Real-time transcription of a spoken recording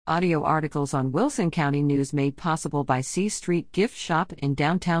Audio articles on Wilson County News made possible by C Street Gift Shop in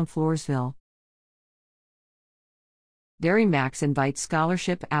downtown Floresville. Dairy Max invites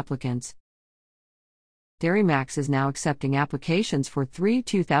scholarship applicants. Dairy Max is now accepting applications for 3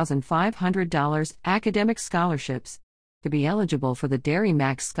 $2,500 academic scholarships. To be eligible for the Dairy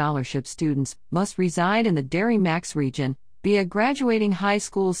Max scholarship, students must reside in the Dairy Max region, be a graduating high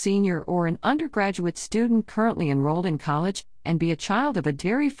school senior or an undergraduate student currently enrolled in college, and be a child of a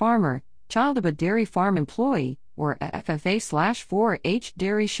dairy farmer, child of a dairy farm employee, or a FFA/4-H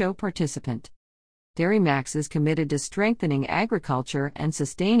dairy show participant. Dairy Max is committed to strengthening agriculture and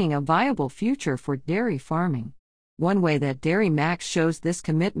sustaining a viable future for dairy farming. One way that Dairy Max shows this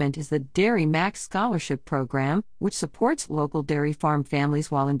commitment is the Dairy Max Scholarship Program, which supports local dairy farm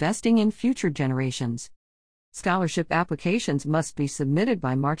families while investing in future generations. Scholarship applications must be submitted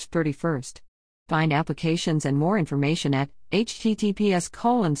by March 31st. Find applications and more information at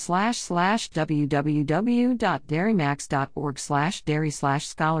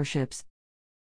https://www.dairymax.org/dairy/scholarships.